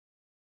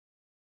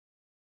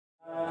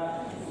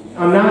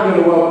I'm now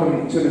going to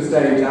welcome to the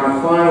stage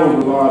our final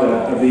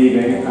Bavard of the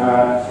evening,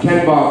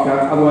 Ken Barker,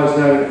 otherwise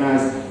known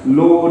as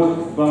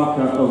Lord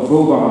Barker of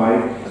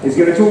Bavard, is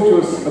going to talk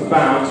to us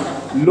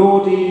about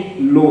Lordy,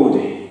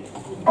 Lordy.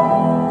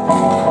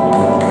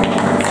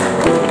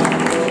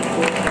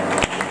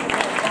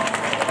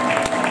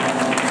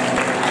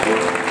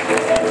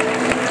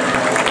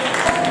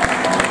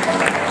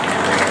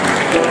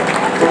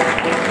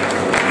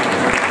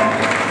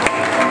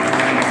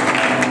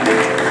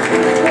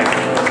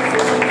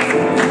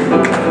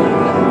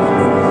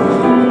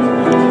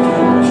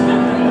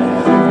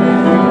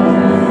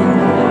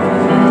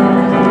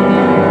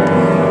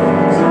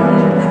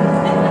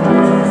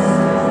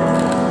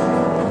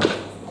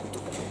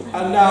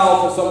 And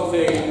now for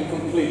something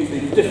completely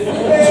different.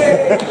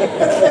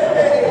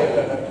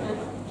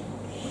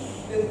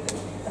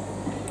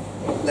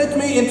 Let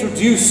me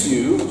introduce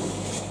you.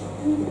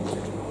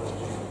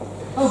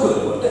 Oh,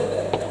 good.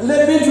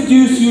 Let me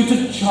introduce you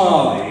to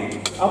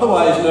Charlie,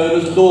 otherwise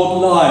known as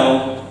Lord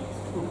Lisle.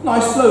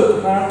 Nice bloke,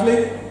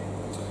 apparently.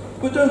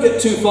 But don't get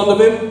too fond of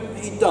him.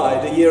 He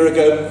died a year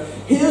ago.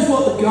 Here's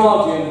what The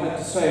Guardian had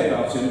to say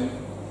about him.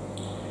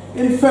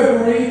 In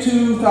February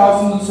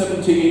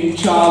 2017,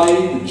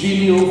 Charlie, the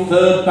genial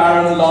 3rd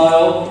Baron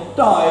Lisle,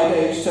 died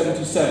aged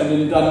 77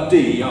 in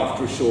Dundee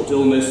after a short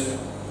illness.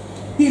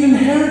 He'd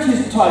inherited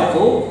his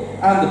title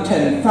and the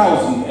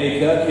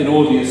 10,000-acre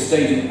Kino-teatr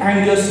estate in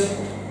Angus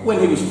when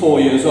he was 4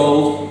 years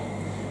old.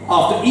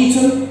 After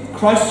Eton,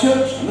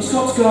 Christchurch and the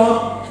Scots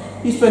Guard,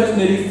 he spent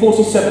nearly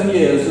 47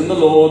 years in the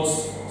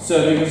Lords,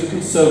 serving as a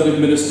Conservative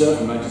minister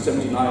from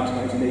 1979 to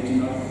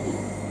 1989.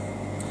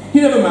 He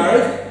never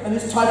married, and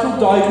his title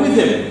died with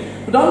him.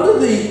 But under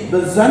the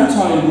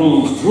Byzantine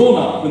rules drawn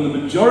up when the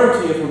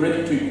majority of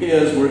hereditary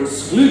peers were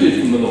excluded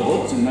from the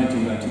Lords in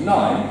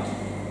 1999,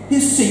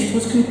 his seat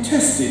was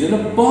contested in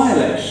a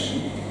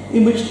by-election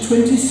in which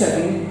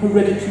 27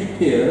 hereditary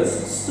peers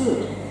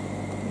stood.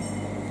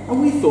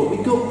 And we thought we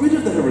got rid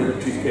of the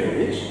hereditary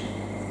peerage.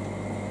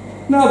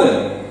 Now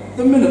then,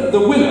 the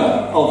winner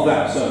of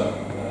that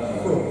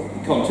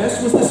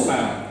contest was this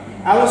man,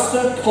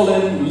 Alistair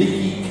Colin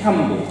Lecky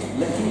Campbell,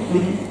 Lecky.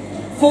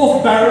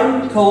 4th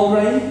Baron,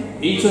 Coleraine,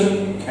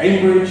 Eton,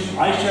 Cambridge,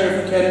 High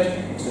Sheriff of Kent,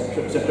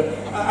 etc., etc.,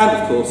 and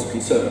of course,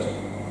 Conservative.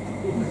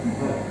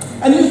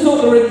 And you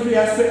thought the hereditary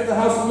aspect of the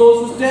House of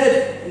Lords was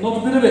dead. Not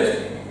a bit of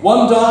it.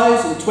 One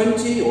dies and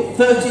 20 or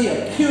 30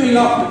 are queuing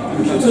up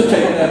to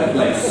take their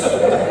place.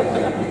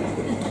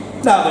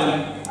 Now then,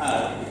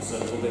 it's a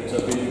little bit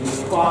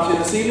quiet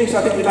this evening, so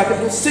I think we'd like a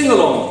little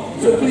sing-along.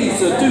 So please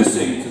do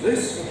sing to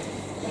this.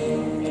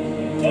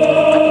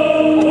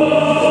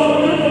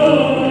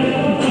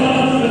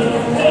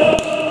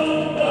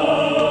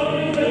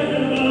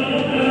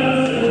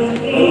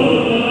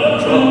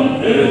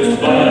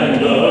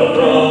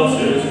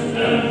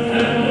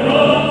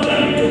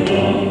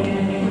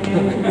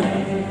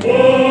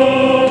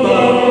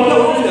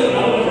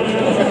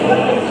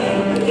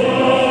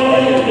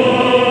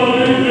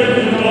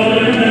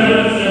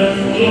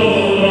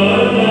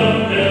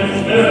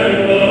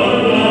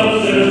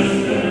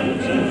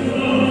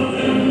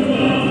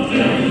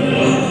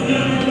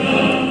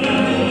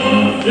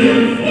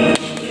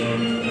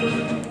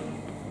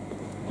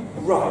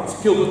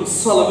 Gilbert and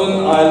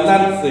Sullivan,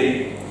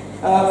 Iolanthe,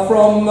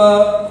 from,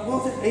 what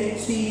was it,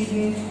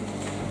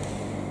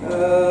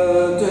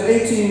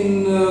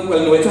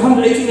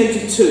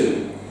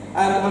 1882.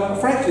 And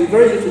frankly,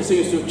 very little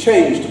seems to have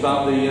changed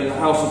about the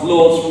House of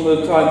Lords from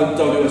the time that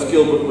W.S.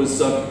 Gilbert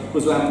was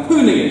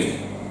lampooning it.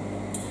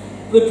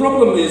 The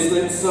problem is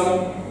that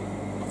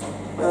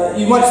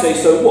you might say,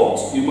 so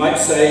what? You might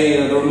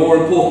say there are more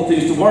important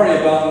things to worry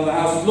about than the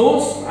House of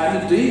Lords,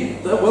 and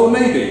indeed, well,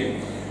 maybe.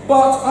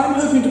 But I'm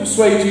hoping to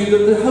persuade you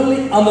that the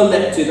wholly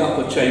unelected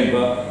upper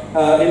chamber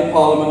in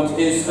Parliament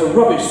is a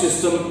rubbish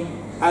system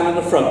and an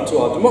affront to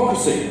our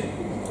democracy.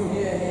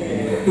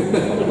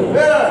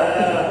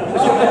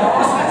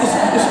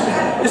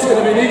 It's going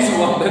to be an easy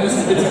one then,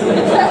 isn't it?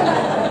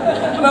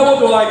 Now what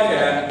do I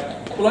care?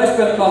 Well, I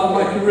spent part of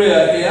my career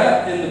here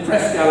in the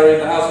press gallery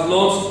of the House of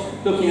Lords,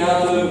 looking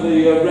out over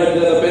the red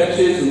leather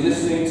benches and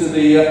listening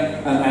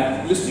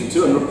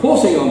to and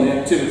reporting on the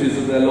activities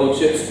of their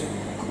lordships.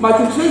 My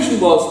conclusion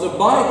was that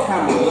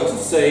bicameral,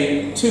 let's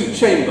say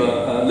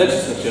two-chamber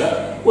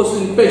legislature, was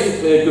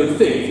basically a good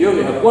thing. If you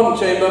only have one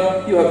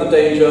chamber, you have the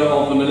danger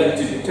of an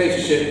elected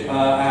dictatorship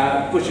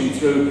pushing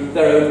through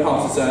their own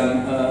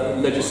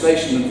partisan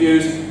legislation and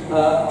views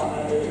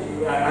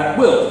at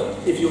will.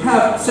 If you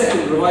have a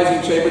second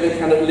revising chamber, they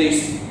can at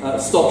least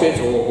stop it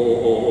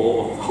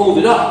or hold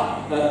it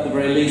up. At the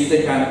very least,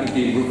 they can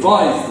indeed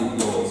revise the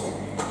laws.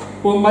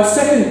 Well, my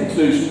second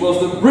conclusion was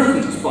that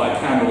Britain's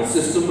bicameral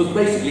system was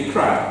basically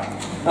crap,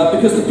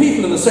 because the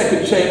people in the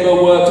second chamber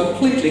were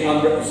completely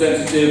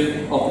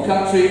unrepresentative of the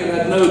country and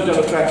had no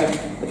democratic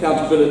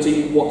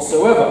accountability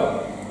whatsoever.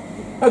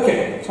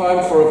 Okay,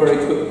 time for a very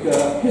quick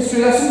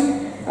history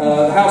lesson.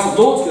 The House of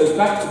Lords goes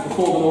back to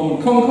before the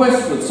Norman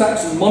Conquest, when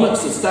Saxon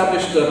monarchs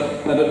established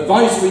an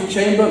advisory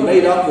chamber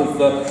made up of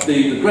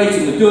the great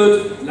and the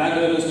good,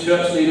 landowners,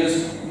 church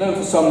leaders, known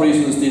for some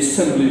reason as the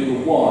Assembly of the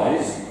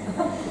Wise.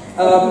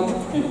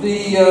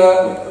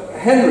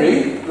 Henry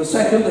II, the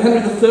Assembly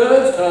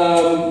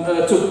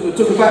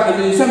took a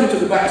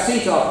back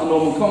seat after the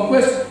Norman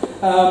Conquest,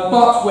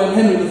 but when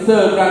Henry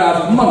III ran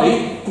out of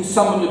money, he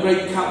summoned a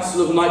great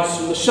council of knights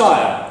from the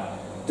Shire.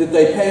 Did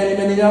they pay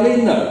any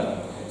money? No.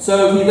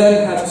 So he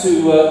then had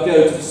to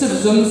go to the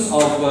citizens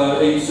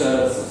of each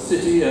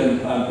city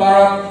and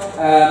borough,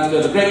 and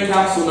the Great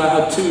Council now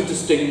had two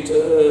distinct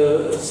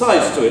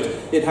sides to it.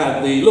 It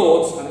had the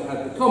Lords and it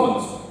had the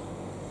Commons.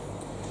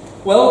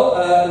 Well,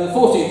 in the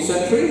 14th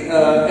century,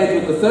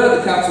 Edward III,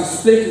 the council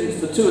split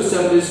into the two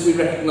assemblies we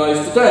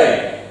recognise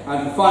today,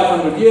 and for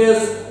 500 years,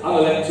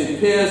 unelected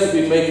peers have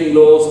been making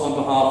laws on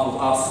behalf of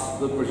us,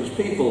 the British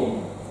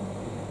people.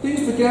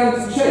 Things began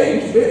to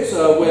change a bit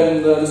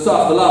when the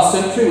start of the last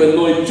century, when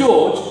Lloyd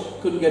George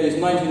couldn't get his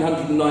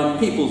 1909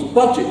 People's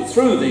Budget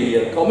through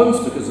the Commons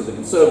because of the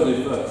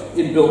Conservative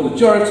inbuilt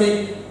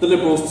majority. The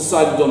Liberals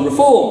decided on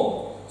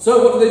reform.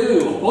 So what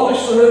do?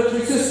 Abolish the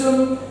hereditary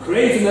system,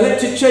 create an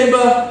elected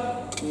chamber?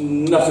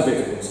 Not a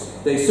bit of it.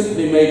 They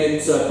simply made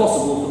it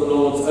possible for the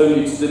Lords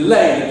only to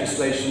delay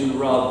legislation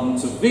rather than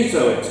to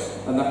veto it,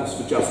 and that was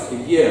for just a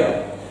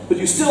year. But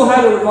you still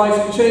had a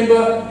revising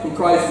chamber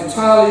comprised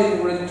entirely of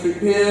hereditary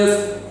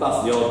peers,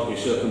 plus the odd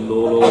bishop and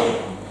lord.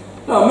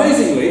 Now,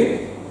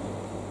 amazingly,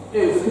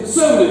 it was a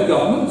Conservative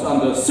government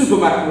under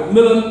Supermac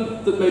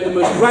Macmillan that made the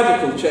most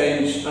radical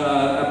change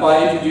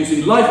by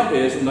introducing life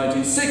peers in the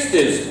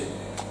 1960s.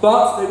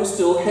 But they were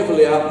still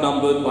heavily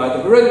outnumbered by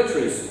the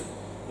hereditaries.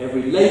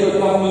 Every Labour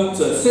government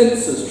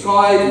since has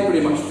tried and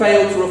pretty much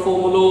failed to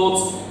reform the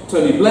Lords.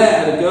 Tony Blair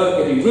had a go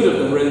at getting rid of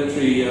the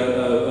hereditary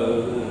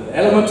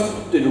element,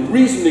 did a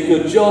reasonably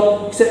good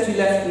job, except he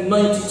left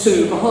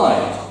 92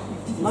 behind.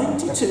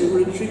 92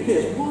 hereditary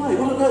peers. Why?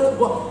 What on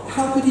earth?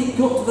 How could he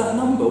got to that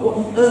number? What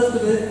on earth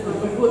did they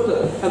put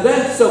there? And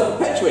they're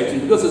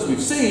self-perpetuating because, as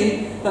we've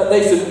seen,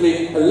 they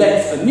simply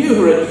elect a new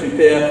hereditary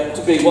peer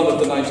to be one of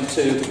the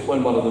 92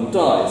 when one of them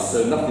dies.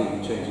 So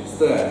nothing changes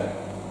there.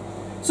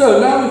 So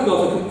now we've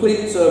got a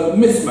complete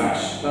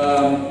mismatch.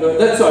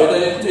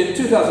 In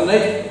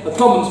 2008, a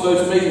Commons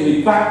vote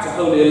amazingly back to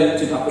wholly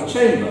elected upper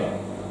chamber.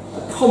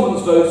 A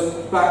Commons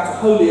vote back to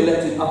wholly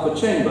elected upper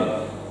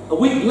chamber. A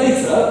week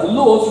later, the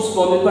Lords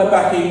responded by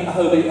backing a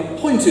wholly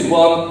appointed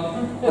one,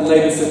 and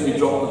Labour simply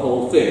dropped the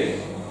whole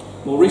thing.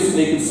 More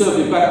recently,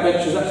 Conservative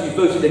backbenchers actually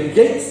voted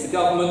against the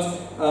government,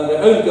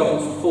 their own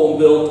government's reform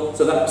bill,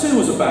 so that too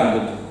was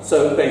abandoned.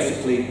 So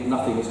basically,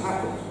 nothing has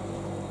happened.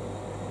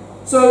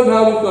 So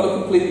now we've got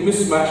a complete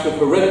mismatch of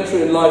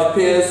hereditary and life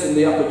peers in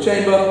the upper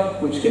chamber,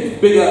 which gets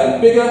bigger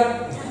and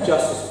bigger,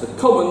 just as the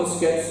Commons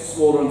gets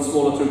smaller and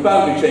smaller through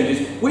boundary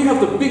changes. We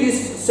have the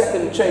biggest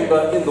second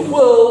chamber in the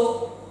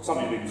world,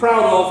 something to be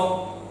proud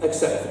of,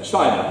 except for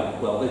China.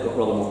 Well, they've got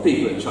rather more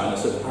people in China,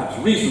 so perhaps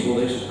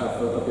reasonable they should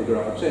have a bigger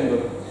upper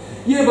chamber.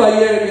 Year by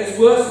year it gets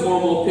worse. More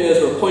and more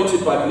peers are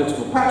appointed by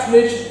political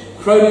patronage,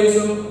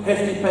 cronyism,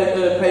 hefty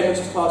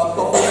payments to party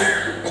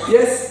coffers.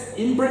 Yes,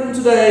 in Britain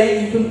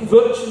today, you can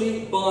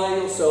virtually buy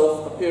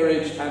yourself a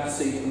peerage and a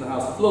seat in the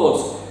House of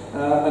Lords.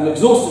 An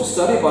exhaustive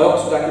study by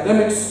Oxford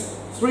academics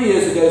 3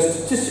 years ago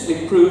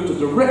statistically proved a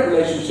direct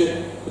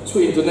relationship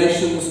between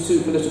donations to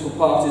political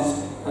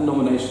parties and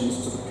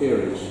nominations to the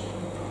peerage.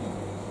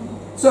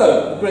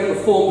 So, the Great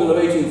Reform Bill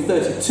of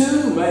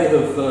 1832 may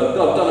have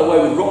done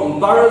away with rotten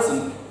boroughs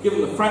and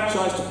given the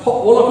franchise to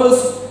pot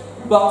wallopers,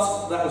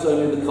 but that was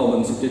only the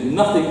Commons. It did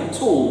nothing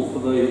at all for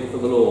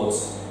the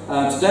Lords.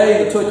 Today,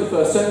 in the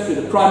 21st century,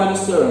 the Prime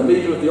Minister and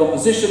Leader of the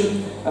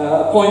Opposition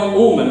appoint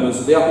all members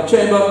of the upper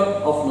chamber,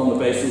 often on the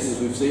basis, as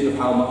we've seen, of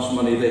how much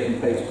money they can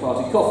pay to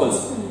party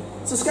coffers.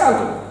 It's a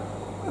scandal,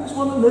 and it's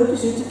one that nobody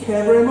seems to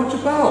care very much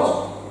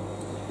about.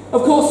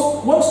 Of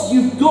course, once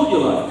you've got your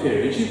life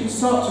peerage, you can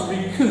start to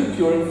recoup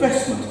your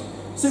investment.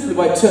 Simply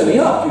by turning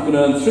up, you can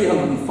earn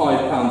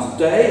 £305 a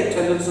day,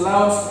 attendance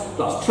allowance,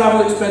 plus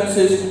travel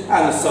expenses, and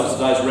the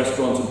subsidised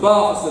restaurant and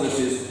bar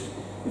facilities.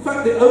 In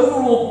fact, the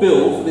overall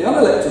bill for the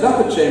unelected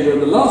upper chamber in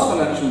the last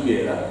financial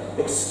year,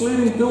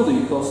 excluding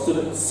building costs, stood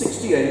at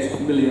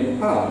 £68 million.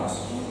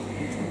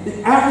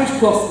 The average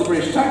cost of the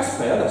British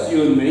taxpayer, that's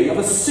you and me, of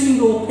a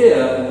single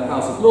peer in the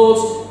House of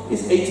Lords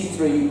is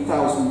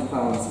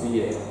 £83,000 a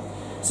year.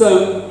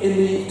 So, in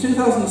the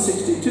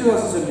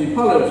 2016-2017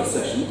 parliamentary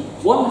session,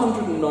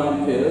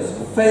 109 peers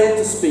failed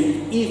to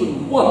speak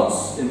even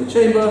once in the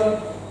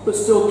chamber, but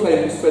still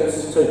claimed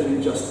expenses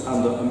totaling just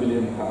under £1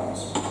 million.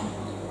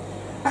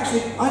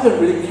 Actually, I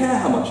don't really care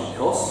how much it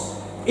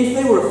costs. If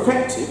they were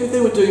effective, if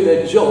they were doing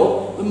their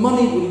job, the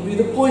money wouldn't be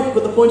the point,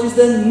 but the point is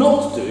they're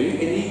not doing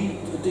any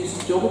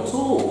decent job at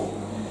all.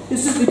 It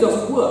simply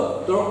doesn't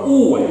work. There are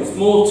always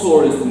more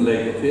Tories than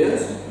Labour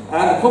peers,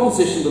 and the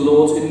composition of the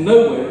Lords in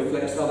no way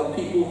reflects how the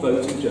people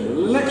vote in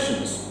general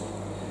elections.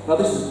 Now,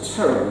 this is a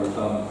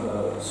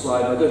terrible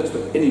slide. I don't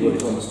expect anybody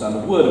to understand a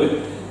word of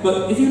it,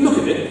 but if you look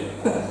at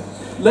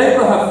it,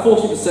 Labour have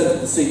 40%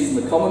 of the seats in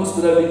the Commons,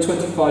 but only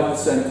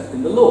 25%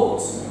 in the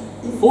Lords.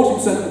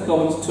 40% of the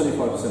Commons,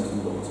 25% in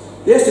the Lords.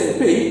 The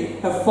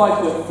SNP have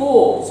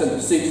 5.4%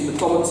 of seats in the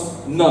Commons,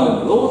 none in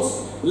the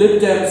Lords.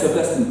 Lib Dems have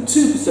less than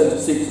 2% of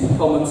seats in the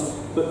Commons,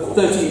 but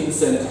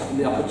 13% in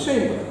the upper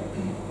chamber.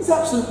 There's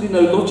absolutely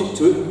no logic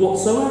to it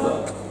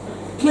whatsoever.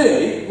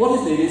 Clearly, what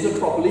is needed is a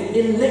properly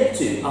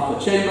elected upper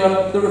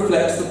chamber that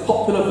reflects the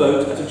popular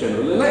vote at a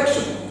general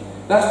election.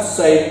 That's to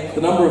say,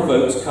 the number of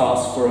votes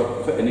cast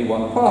for any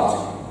one party.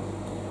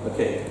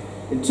 Okay.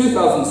 In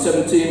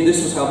 2017,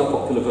 this was how the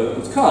popular vote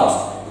was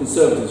cast.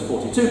 Conservatives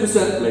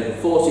 42%, Labour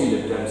 40,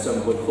 Lib Dems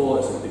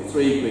 7.4, SNP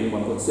 3, Green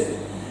 1.6.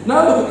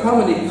 Now look at how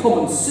many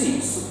common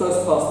seats the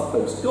first past the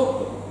post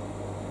got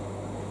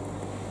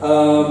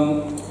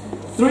them.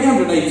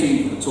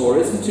 318 for the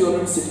Tories and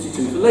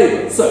 262 for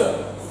Labour.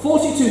 So,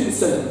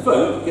 42% of the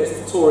vote gets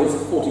the Tories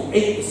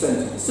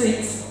 48% of the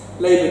seats,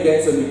 Labour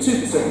gets only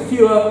 2%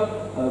 fewer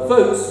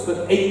votes,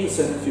 but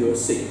 8% fewer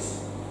seats.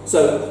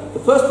 So, the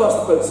first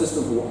past the post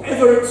system, for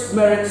whatever its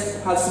merits,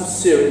 has some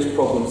serious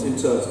problems in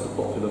terms of the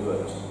popular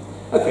vote.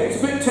 Okay, it's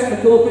a bit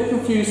technical, a bit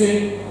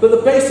confusing, but the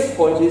basic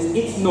point is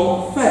it's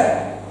not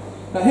fair.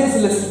 Now here's a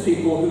list of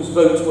people whose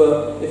votes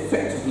were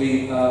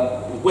effectively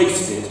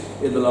wasted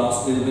in the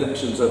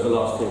elections over the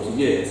last 40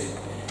 years.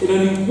 In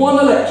only one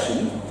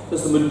election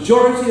has the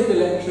majority of the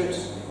electorate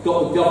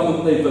got the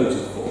government they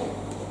voted for.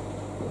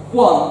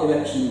 One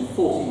election in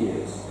 40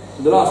 years.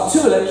 In the last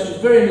two elections,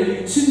 very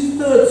nearly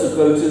 2/3 of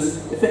voters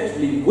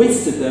effectively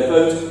wasted their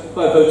vote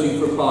by voting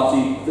for a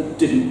party that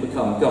didn't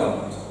become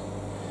government.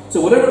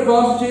 So whatever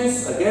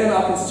advantages, again,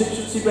 our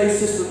constituency-based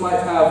system might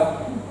have,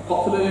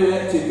 popularly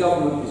elected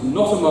government is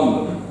not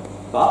among them.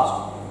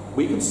 But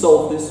we can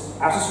solve this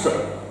at a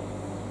stroke.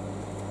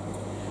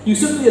 You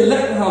simply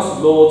elect the House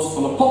of Lords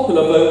on a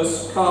popular vote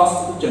cast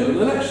at the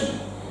general election.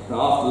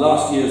 Now, after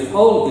last year's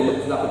poll, the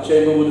elected upper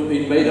chamber would have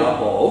been made up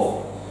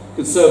of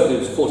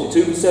Conservatives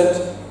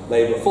 42%,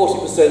 Labour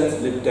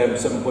 40%, Lib Dem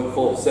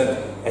 7.4%,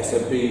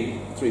 SNP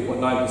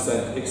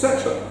 3.9%,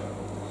 etc.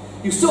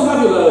 You still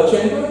have your lower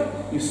chamber,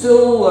 you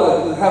still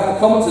have the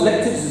Commons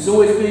elected as it's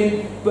always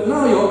been, but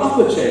now your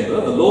upper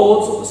chamber, the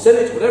Lords or the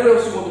Senate, whatever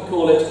else you want to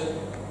call it,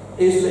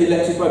 is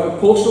elected by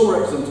proportional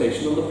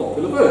representation of the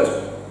popular vote.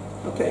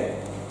 Okay,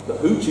 but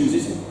who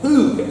chooses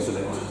who gets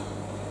elected?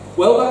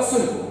 Well, that's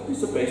simple.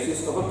 It's the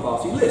basis of a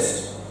party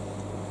list.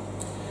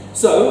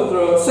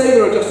 So, say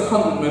there are just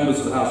 100 members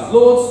of the House of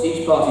Lords,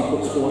 each party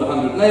puts forward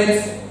 100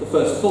 names, the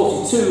first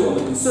 42 on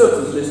the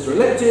Conservatives list are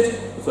elected,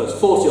 the first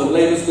 40 on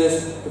Labour's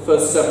list, the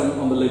first 7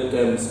 on the Lib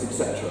Dems,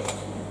 etc.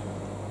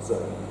 So,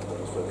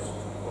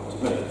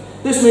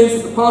 this means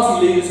that the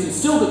party leaders can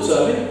still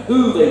determine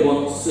who they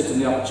want to sit in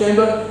the upper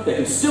chamber, they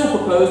can still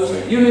propose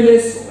trade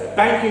unionists, or their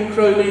banking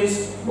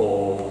cronies,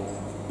 or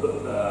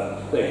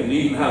they can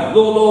even have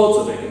law lords,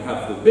 or they can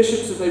have the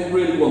bishops if they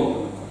really want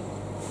them.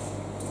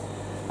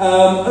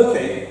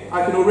 Okay,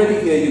 I can already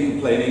hear you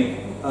complaining,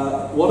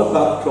 what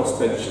about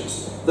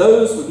crossbenchers?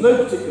 Those with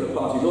no particular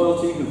party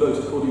loyalty who vote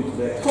according to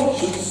their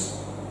conscience,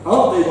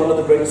 aren't they one of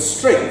the great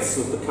strengths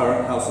of the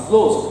current House of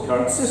Lords, of the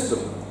current system?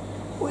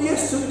 Well,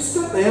 yes, to an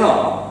extent they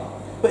are,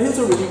 but here's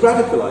a really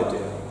radical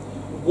idea.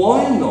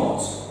 Why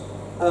not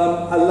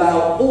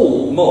allow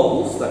all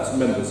moles, that's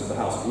members of the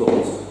House of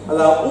Lords,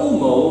 allow all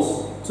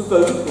moles to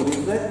vote according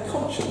to their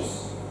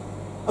conscience?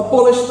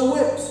 Abolish the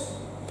whips.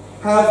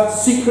 Have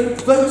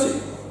secret voting.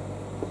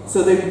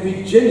 So they would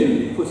be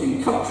genuinely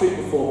putting country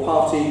before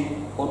party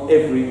on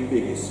every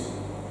big issue.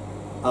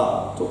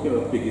 Talking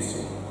about big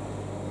issue.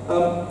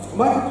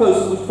 My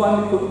proposal would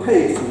finally put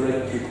paid to the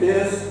regulatory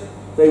peers.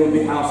 They would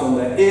be out on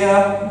their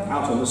ear,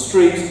 out on the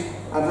street,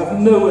 and have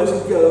nowhere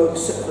to go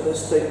except for their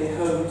stately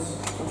homes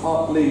and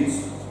heart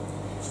bleeds.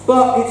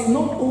 But it's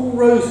not all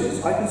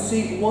roses. I can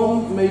see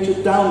one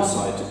major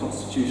downside to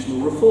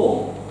constitutional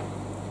reform.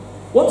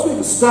 Once we've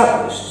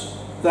established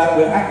that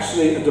we're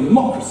actually a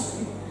democracy,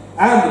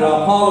 and that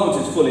our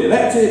parliament is fully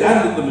elected,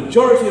 and that the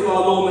majority of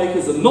our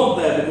lawmakers are not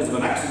there because of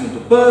an accident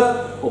of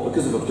birth, or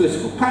because of a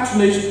political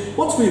patronage,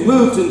 once we've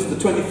moved into the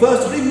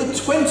 21st or even the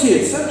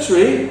 20th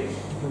century,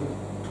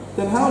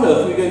 then how on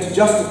earth are we going to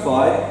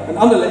justify an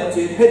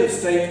unelected head of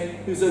state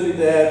who's only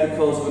there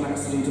because of an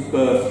accident of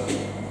birth?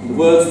 In the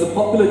words of the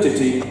popular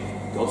ditty,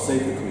 God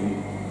save the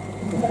Queen.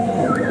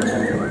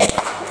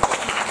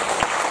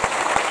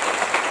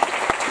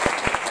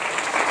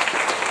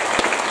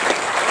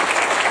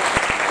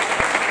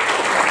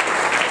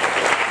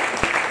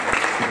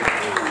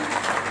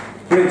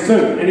 Brilliant. So,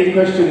 any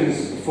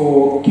questions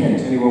for Kent?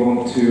 Anyone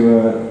want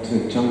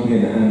to jump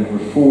in and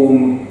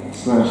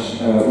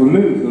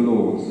reform/remove the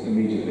Lords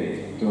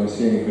immediately? Do I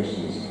see any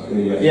questions?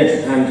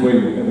 Yes, and way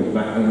at the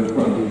back and the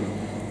front,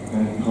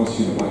 and pass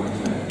you the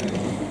microphone.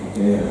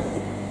 Yeah.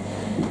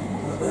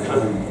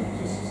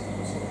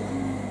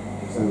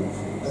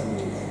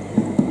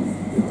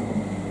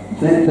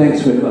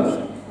 Thanks very much.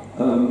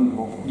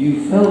 You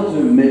failed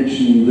to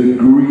mention the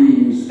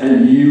Greens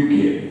and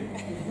UKIP.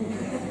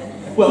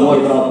 Well, what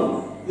about them?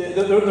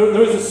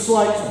 there is a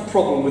slight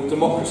problem with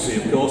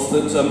democracy, of course,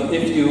 that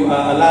if you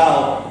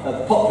allow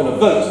the popular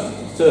vote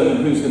to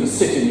determine who's going to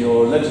sit in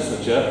your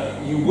legislature,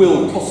 you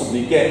will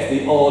possibly get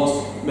the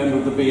odd member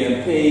of the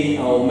BNP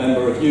or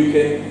member of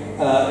UKIP,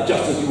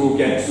 just as you will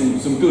get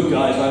some good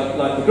guys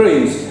like the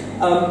Greens.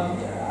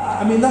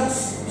 I mean,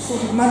 that's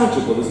sort of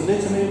manageable, isn't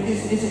it? I mean,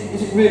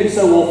 is it really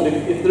so awful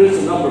if there is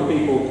a number of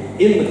people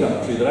in the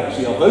country that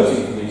actually are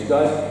voting for these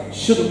guys?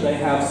 Shouldn't they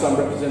have some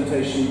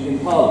representation in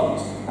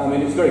Parliament? I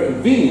mean, it's very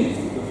convenient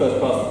that the first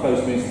past the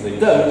post means that they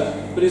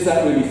don't, but is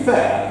that really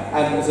fair?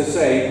 And as I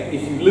say,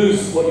 if you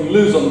lose what you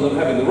lose on them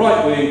having the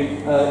right wing,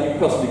 you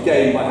possibly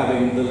gain by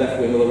having the left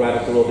wing or the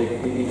radical or the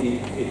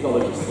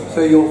ecologists.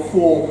 So you're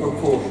for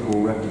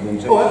proportional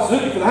representation? Oh,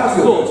 absolutely, for the House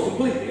of Lords,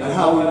 completely. And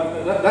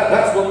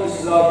that's what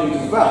this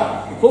argument is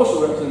about.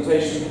 Proportional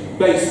representation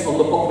based on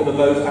the popular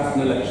vote at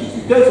an election. So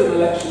you go to an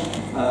election,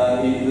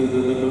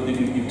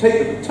 you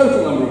take the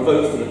total number of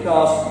votes that are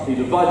cast, you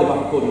divide them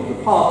up according to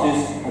the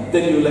parties, and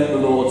then you elect the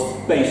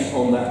Lords based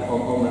on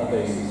that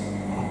basis.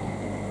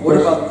 What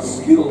about the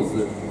skills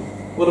that?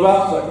 What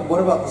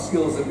about the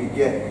skills that we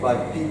get by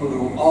people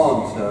who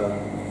aren't?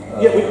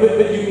 Yeah,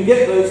 but you can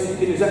get those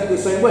in exactly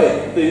the same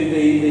way.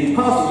 The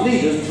party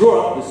leaders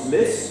draw up this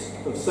list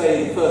of,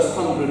 say, the first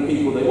 100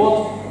 people they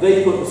want.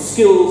 They put the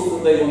skills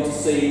that they want to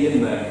see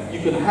in there.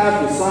 You can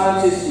have your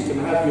scientists, you can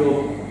have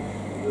your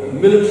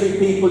military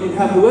people, you can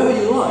have whoever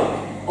you like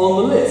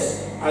on the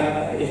list.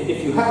 And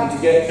if you happen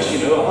to get,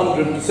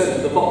 100%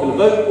 of the popular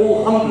vote,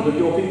 all 100 of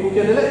your people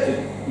get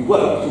elected. You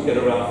won't, you'll get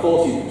around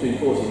 40, between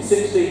 40 and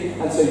 60,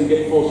 and so you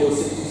get 40 or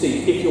 60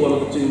 seats if you're one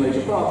of the two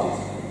major parties.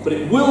 But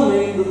it will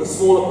mean that the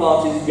smaller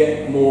parties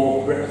get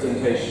more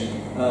representation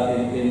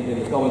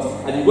in the Commons,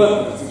 and you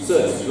won't have this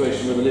absurd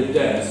situation where the Lib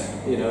Dems,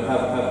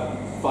 have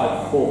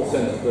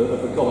 4%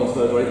 of the Commons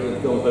vote, or 8%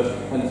 of the Commons vote,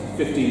 and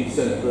 15%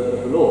 of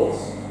the Lords.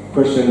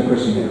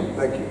 Question here.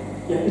 Thank you.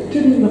 Yeah,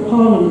 didn't the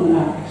Parliament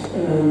Act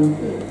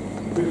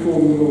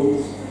reform the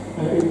Lords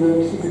in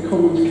that the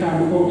Commons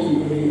can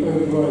ultimately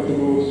override the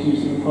Lords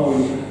using the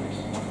Parliament Act?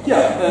 Yeah,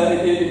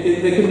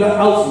 they can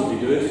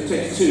ultimately do it. It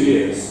takes 2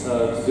 years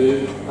to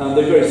do.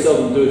 They very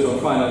seldom do it on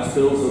finance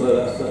bills, although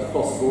that's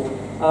possible.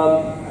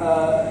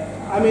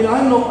 I mean,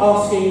 I'm not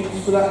asking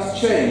for that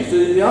to change.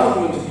 The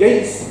argument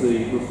against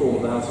the reform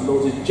of the House of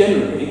Lords is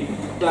generally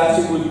that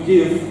it would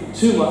give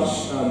too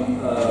much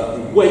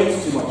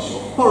weight, too much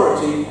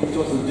authority,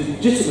 too much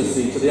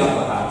legitimacy to the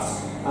upper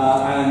house,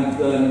 and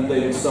then they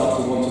would start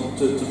to want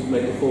to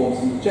make reforms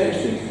and change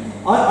things.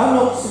 I'm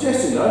not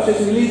suggesting that. I'm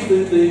suggesting we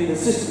leave the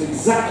system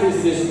exactly as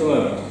it is at the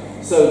moment,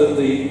 so that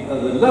the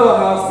lower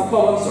house, the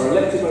Commons, are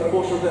elected by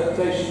proportional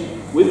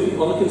representation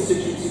on a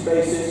constituency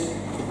basis,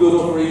 for good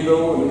or for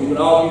evil. I mean, you can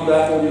argue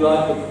that all you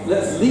like, but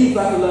let's leave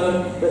that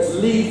alone. Let's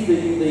leave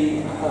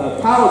the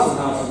powers of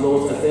the House of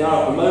Lords as they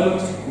are at the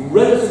moment,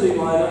 relatively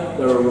minor.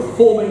 They're a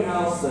reforming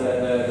house,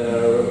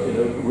 they're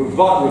a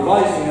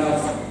revising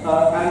house,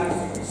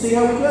 and see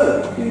how we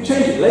go. You can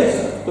change it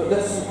later, but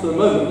let's, for the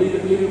moment, leave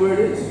it where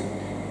it is.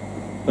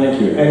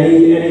 Thank you.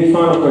 Any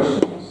final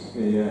questions?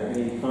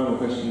 Any final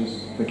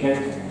questions for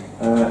Ken?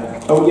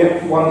 Oh,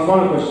 yeah, one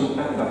final question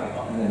at the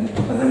back,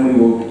 and then we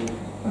will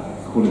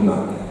call it a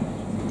night.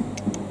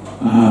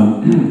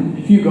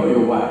 If you got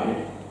your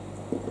way,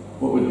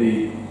 what would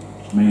the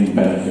main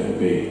benefit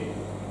be?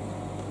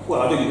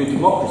 Well, I think it'd be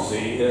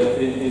democracy,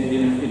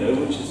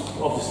 which is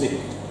obviously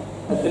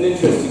an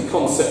interesting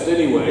concept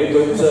anyway.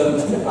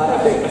 But I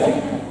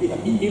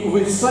think it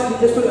would slightly.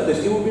 Let's put it like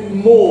this: it would be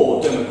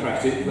more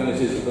democratic than it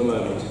is at the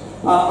moment.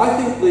 I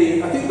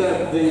think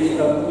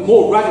the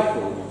more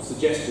radical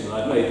suggestion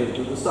I've made,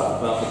 the stuff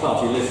about the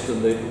party list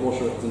and the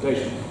proportional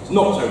representation, is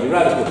not terribly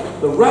radical.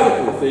 The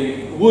radical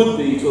thing would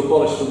be to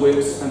abolish the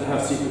whips and to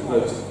have secret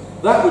voting.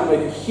 That would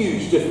make a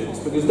huge difference,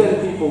 because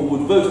then people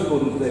would vote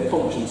according to their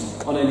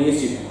conscience on any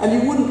issue, and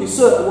you wouldn't be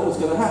certain what was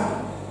going to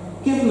happen.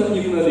 Given that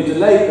you can only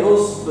delay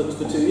bills for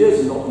 2 years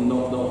and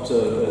not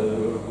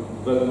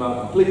vote them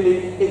out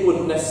completely, it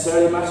wouldn't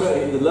necessarily matter.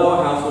 The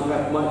lower house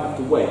might have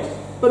to wait.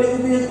 But it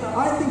would be,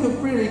 I think, a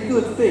really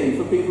good thing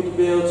for people to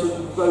be able to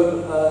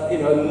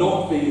vote,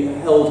 not be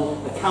held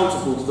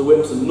accountable to the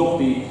whips and not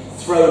be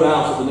thrown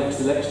out at the next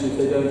election if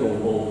they don't,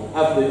 or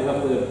have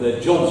their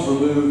jobs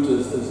removed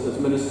as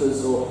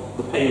ministers, or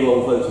the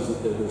payroll voters,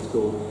 as it's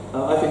called.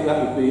 I think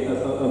that would be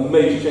a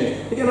major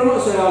change. Again, I'm not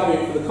necessarily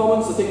arguing for the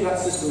Commons. I think that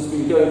system's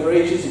been going for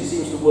ages. It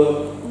seems to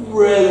work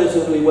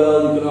relatively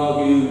well. You can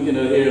argue,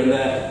 here and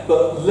there.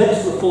 But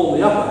let's reform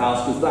the upper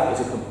house, because that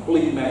is a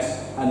complete mess,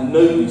 and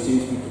nobody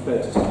seems to be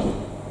prepared to touch it.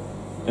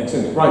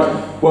 Excellent.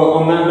 Right. Well,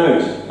 on that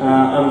note,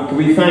 can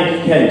we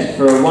thank Kent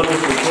for a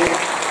wonderful talk?